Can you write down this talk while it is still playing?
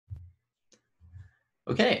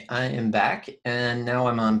Okay, I am back, and now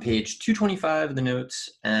I'm on page 225 of the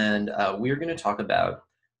notes, and we're going to talk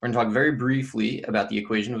very briefly about the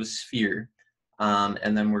equation of a sphere,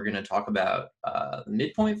 and then we're going to talk about the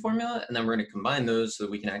midpoint formula, and then we're going to combine those so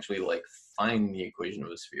that we can actually find the equation of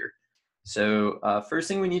a sphere. So first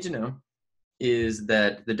thing we need to know is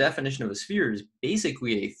that the definition of a sphere is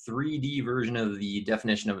basically a 3D version of the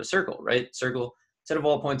definition of a circle, right? Circle, set of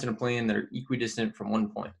all points in a plane that are equidistant from one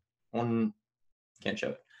point. Can't show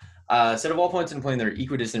it. Set of all points in a plane that are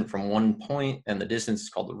equidistant from one point, and the distance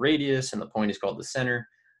is called the radius, and the point is called the center.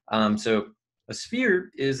 So a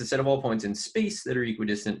sphere is a set of all points in space that are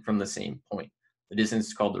equidistant from the same point. The distance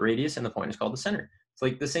is called the radius, and the point is called the center. It's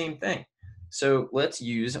like the same thing. So let's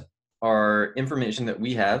use our information that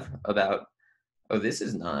we have about, oh, this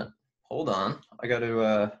is not, hold on. I got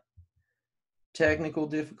to, technical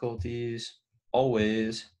difficulties,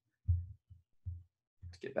 always.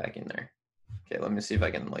 Let's get back in there. Okay, let me see if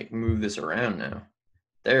I can move this around now.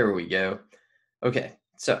 There we go. Okay,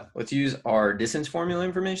 so let's use our distance formula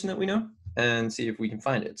information that we know and see if we can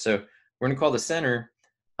find it. So we're gonna call the center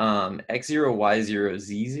x0, y0,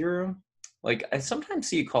 z0. I sometimes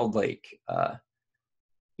see it called hk.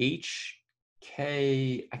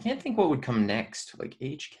 I can't think what would come next.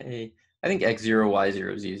 Hk. I think x0,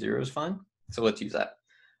 y0, z0 is fine. So let's use that.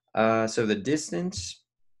 So the distance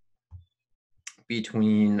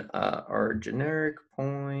between our generic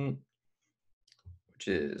point, which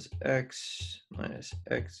is x minus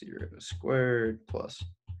x0 squared plus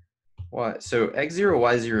y. So x0,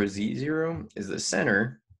 y0, z0 is the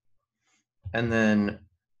center, and then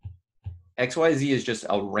xyz is just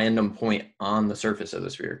a random point on the surface of the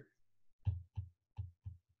sphere.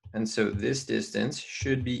 And so this distance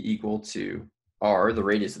should be equal to r, the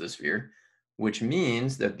radius of the sphere, which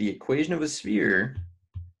means that the equation of a sphere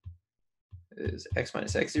is x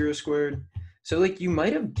minus x0 squared. So you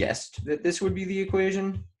might have guessed that this would be the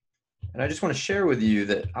equation. And I just want to share with you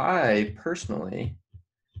that I personally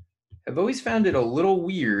have always found it a little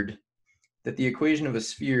weird that the equation of a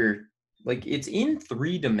sphere, it's in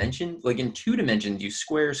 3 dimensions, in 2 dimensions, you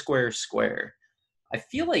square, square, square. I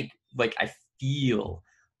feel like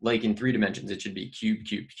in 3 dimensions, it should be cube,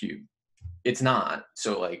 cube, cube. It's not,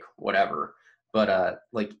 so whatever. But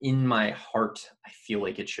in my heart, I feel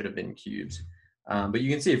like it should have been cubes. But you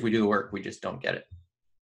can see if we do the work, we just don't get it.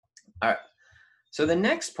 All right. So the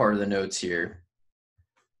next part of the notes here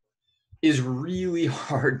is really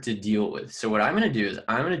hard to deal with. So what I'm going to do is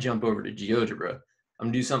I'm going to jump over to GeoGebra. I'm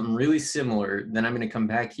going to do something really similar. Then I'm going to come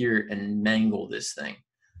back here and mangle this thing.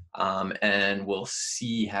 And we'll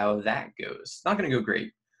see how that goes. It's not going to go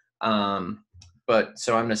great. But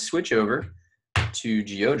so I'm going to switch over to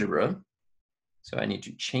GeoGebra. So I need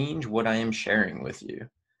to change what I am sharing with you.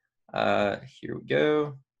 Here we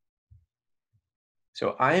go.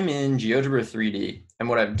 So I'm in GeoGebra 3D. And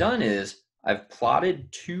what I've done is I've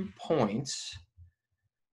plotted 2 points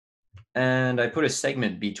and I put a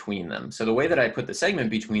segment between them. So the way that I put the segment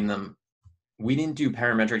between them, we didn't do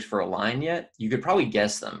parametrics for a line yet. You could probably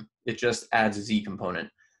guess them. It just adds a z component.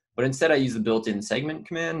 But instead I use the built-in segment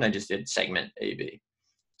command and I just did segment AB.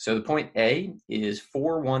 So the point A is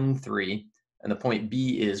 4, 1, 3, and the point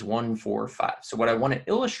B is 1, 4, 5. So what I want to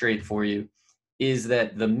illustrate for you is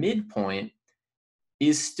that the midpoint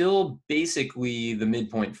is still basically the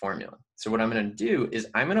midpoint formula. So what I'm going to do is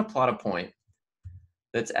I'm going to plot a point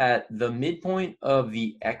that's at the midpoint of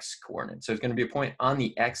the x coordinate. So it's going to be a point on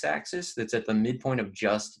the x-axis that's at the midpoint of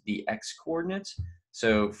just the x coordinates.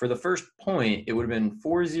 So for the first point, it would have been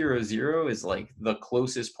 4, 0, 0 is the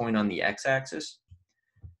closest point on the x-axis.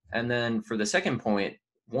 And then for the second point,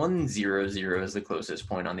 1, 0, 0 is the closest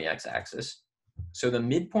point on the x-axis. So the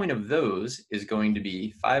midpoint of those is going to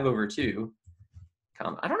be 5 over 2,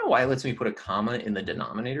 comma. I don't know why it lets me put a comma in the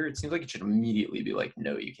denominator. It seems like it should immediately be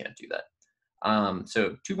no, you can't do that.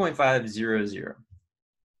 So 2.500.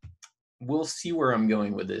 We'll see where I'm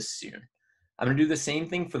going with this soon. I'm going to do the same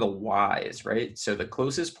thing for the y's, right? So the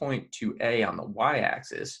closest point to A on the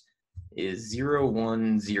y-axis is 0,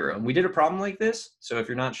 1, 0. And we did a problem like this. So if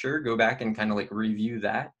you're not sure, go back and kind of review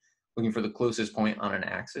that, looking for the closest point on an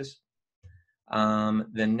axis.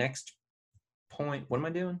 The next point, what am I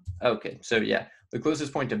doing? Okay, so yeah, the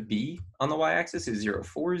closest point to B on the y-axis is 0,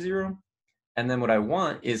 4, 0. And then what I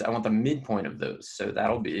want is I want the midpoint of those. So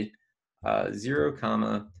that'll be 0,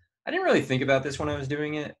 comma. I didn't really think about this when I was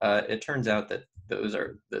doing it. It turns out that those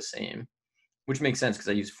are the same, which makes sense because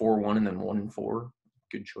I use 4, 1, and then 1, 4.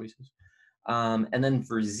 Good choices. And then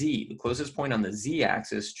for Z, the closest point on the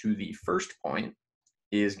Z-axis to the first point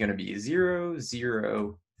is going to be 0,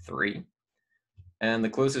 0, 3. And the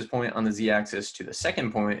closest point on the z-axis to the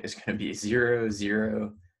second point is going to be 0,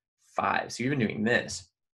 0, 5. So even doing this,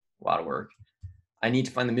 a lot of work. I need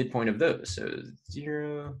to find the midpoint of those. So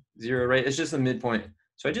 0, 0, right? It's just the midpoint.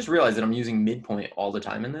 So I just realized that I'm using midpoint all the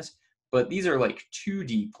time in this, but these are like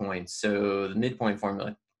 2D points. So the midpoint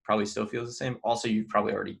formula probably still feels the same. Also, you've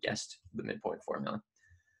probably already guessed the midpoint formula.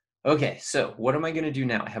 Okay, so what am I going to do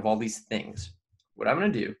now? I have all these things. What I'm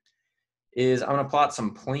going to do is I'm going to plot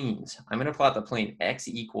some planes. I'm going to plot the plane x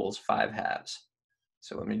equals 5 halves.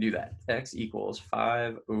 So let me do that. X equals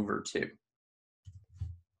 5 over 2.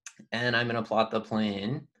 And I'm going to plot the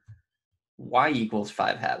plane y equals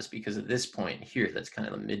 5 halves because at this point here, that's kind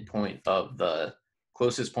of the midpoint of the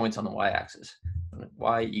closest points on the y-axis.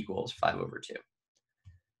 Y equals 5 over 2.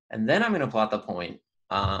 And then I'm going to plot the point.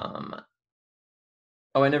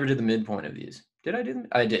 Oh, I never did the midpoint of these. Did I do them?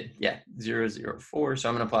 I did, yeah, 0, 0, 4. So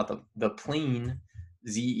I'm going to plot the plane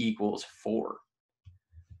z equals 4.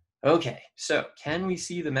 Okay, so can we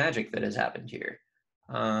see the magic that has happened here?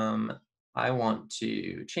 I want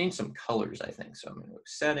to change some colors, I think. So I'm going to go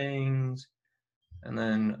settings, and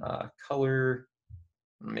then color,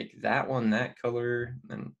 make that one that color,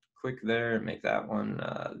 and click there, make that one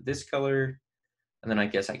this color, and then I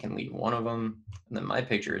guess I can leave one of them, and then my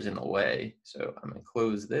picture is in the way, so I'm going to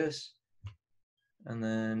close this, and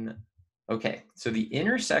then, okay, so the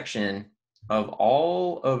intersection of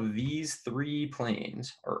all of these 3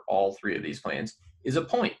 planes, or all 3 of these planes, is a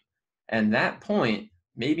point, and that point,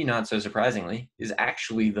 maybe not so surprisingly, is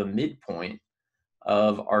actually the midpoint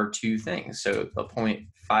of our 2 things. So the point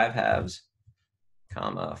 5 halves,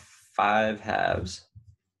 comma 5 halves,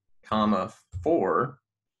 comma 4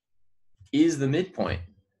 is the midpoint.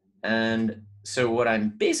 And so what I'm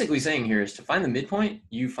basically saying here is to find the midpoint,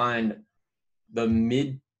 you find the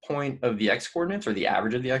midpoint of the x coordinates or the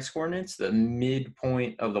average of the x coordinates, the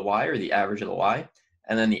midpoint of the y or the average of the y,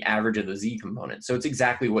 and then the average of the z component. So it's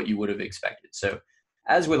exactly what you would have expected. So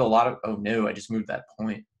as with a lot of, oh no, I just moved that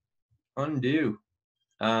point. Undo.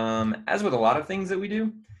 As with a lot of things that we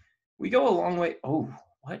do, we go a long way. Oh,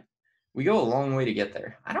 what? We go a long way to get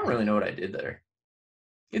there. I don't really know what I did there.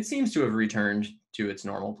 It seems to have returned to its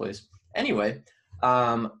normal place. Anyway,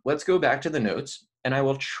 let's go back to the notes, and I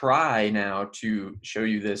will try now to show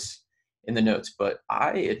you this in the notes, but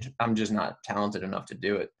I'm just not talented enough to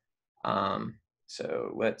do it.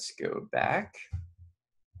 So let's go back.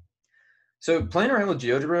 So playing around with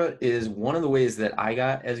GeoGebra is one of the ways that I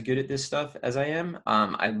got as good at this stuff as I am.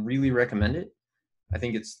 I really recommend it. I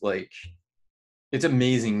think it's like, it's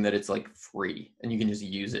amazing that it's like free and you can just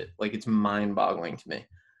use it. Like it's mind-boggling to me.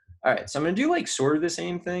 All right, so I'm gonna do like sort of the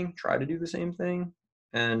same thing, try to do the same thing,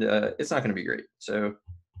 and it's not gonna be great. So I'm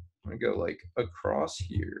gonna go like across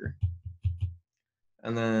here,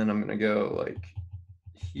 and then I'm gonna go like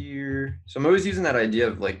here. So I'm always using that idea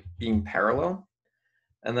of like being parallel.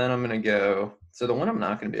 And then I'm gonna go, so the one I'm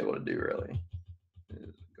not gonna be able to do really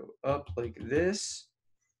is go up like this.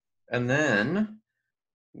 And then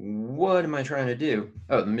what am I trying to do?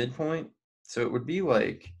 Oh, the midpoint. So it would be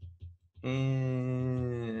like,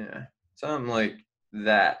 something like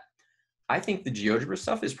that. I think the GeoGebra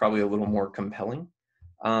stuff is probably a little more compelling.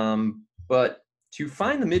 But to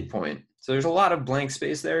find the midpoint, so there's a lot of blank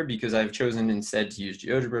space there because I've chosen instead to use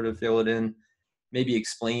GeoGebra to fill it in. Maybe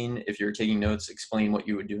explain, if you're taking notes, explain what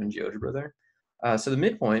you would do in GeoGebra there. So the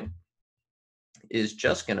midpoint is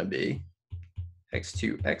just going to be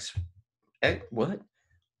x2, what?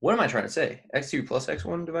 What am I trying to say? x2 plus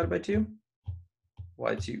x1 divided by 2,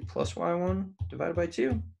 y2 plus y1 divided by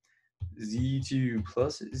 2, z2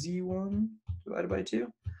 plus z1 divided by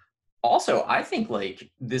 2. Also, I think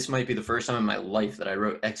like this might be the first time in my life that I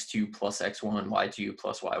wrote x2 plus x1, y2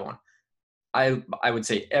 plus y1. I would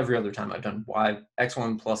say every other time I've done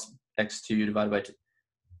x1 plus x2 divided by 2.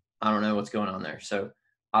 I don't know what's going on there. So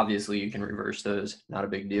obviously you can reverse those, not a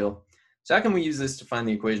big deal. So how can we use this to find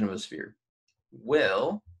the equation of a sphere?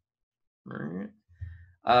 Well,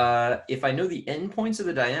 if I know the endpoints of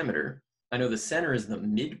the diameter, I know the center is the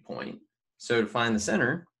midpoint. So to find the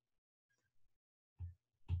center,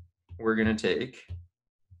 we're going to take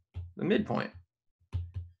the midpoint.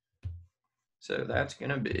 So that's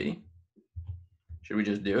going to be, should we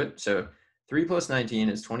just do it? So 3 plus 19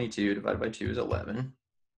 is 22, divided by 2 is 11.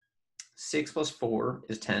 6 plus 4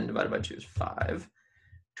 is 10, divided by 2 is 5.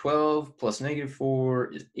 12 plus negative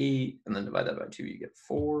 4 is 8, and then divide that by 2, you get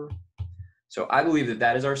 4. So I believe that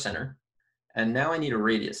that is our center. And now I need a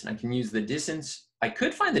radius, and I can use the distance. I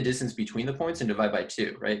could find the distance between the points and divide by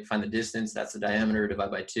 2, right? Find the distance, that's the diameter,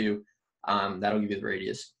 divide by 2. That'll give you the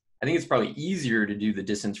radius. I think it's probably easier to do the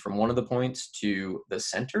distance from one of the points to the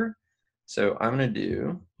center. So I'm going to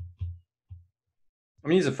do I'm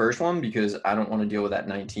gonna use the first one because I don't want to deal with that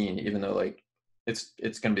 19, even though like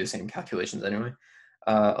it's gonna be the same calculations anyway.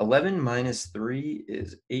 11 minus 3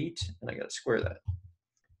 is 8, and I gotta square that.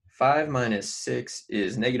 5 minus 6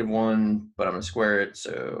 is -1, but I'm gonna square it,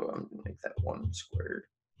 so I'm gonna make that 1 squared.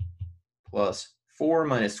 Plus 4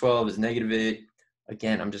 minus 12 is -8.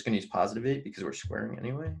 Again, I'm just gonna use +8 because we're squaring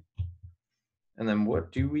anyway. And then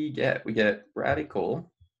what do we get? We get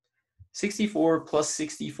radical 64 plus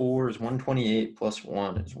 64 is 128 plus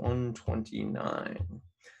 1 is 129.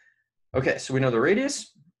 Okay, so we know the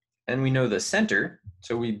radius and we know the center.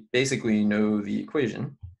 So we basically know the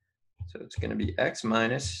equation. So it's going to be x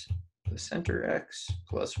minus the center x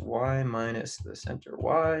plus y minus the center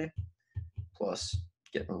y plus,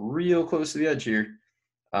 getting real close to the edge here,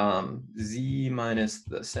 z minus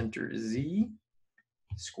the center z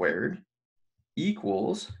squared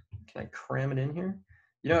equals, can I cram it in here?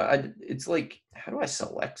 You know, it's like, how do I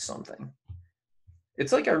select something?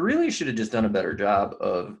 It's like I really should have just done a better job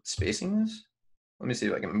of spacing this. Let me see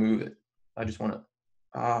if I can move it. I just want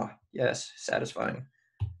to, yes, satisfying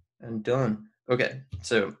and done. Okay,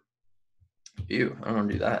 so, ew, I don't want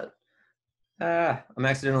to do that. I'm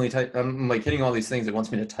accidentally I'm like hitting all these things it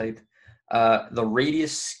wants me to type. The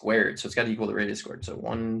radius squared, so it's got to equal the radius squared, so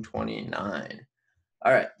 129.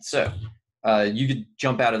 All right, so you could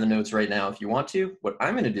jump out of the notes right now if you want to. What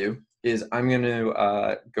I'm going to do is I'm going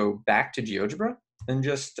to go back to GeoGebra and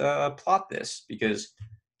just plot this because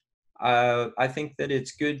I think that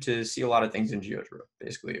it's good to see a lot of things in GeoGebra,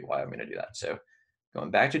 basically why I'm going to do that. So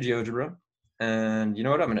going back to GeoGebra, and you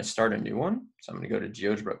know what? I'm going to start a new one. So I'm going to go to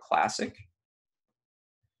GeoGebra Classic.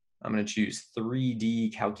 I'm going to choose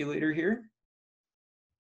 3D calculator here.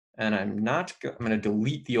 And I'm going to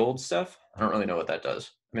delete the old stuff. I don't really know what that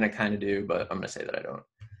does. I mean, I kind of do, but I'm going to say that I don't.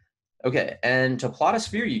 Okay, and to plot a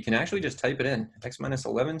sphere, you can actually just type it in. X minus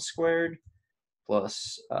 11 squared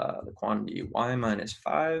plus the quantity y minus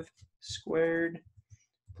 5 squared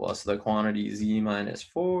plus the quantity z minus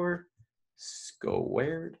 4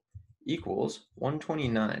 squared equals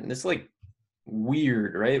 129. This is like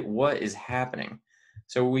weird, right? What is happening?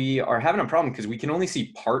 So we are having a problem because we can only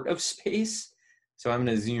see part of space. So I'm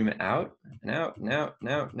going to zoom out and out and out and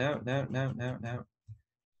out and out and out and out and out and out.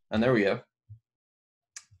 And there we go.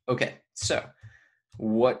 Okay, so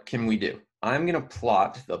what can we do? I'm going to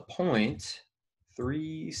plot the point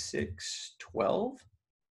 3, 6, 12.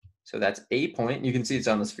 So that's a point. You can see it's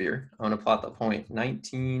on the sphere. I'm going to plot the point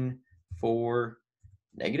 19, 4,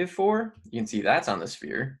 -4. You can see that's on the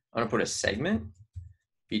sphere. I'm going to put a segment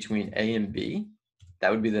between A and B.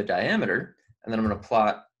 That would be the diameter. And then I'm going to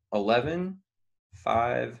plot 11,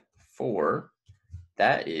 5, 4.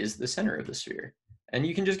 That is the center of the sphere. And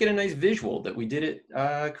you can just get a nice visual that we did it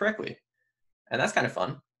correctly. And that's kind of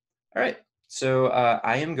fun. All right, so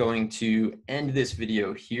I am going to end this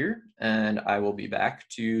video here, and I will be back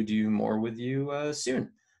to do more with you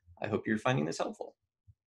soon. I hope you're finding this helpful.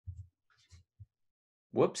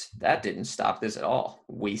 Whoops, that didn't stop this at all.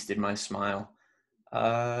 Wasted my smile.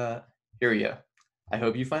 Here we go. I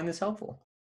hope you find this helpful.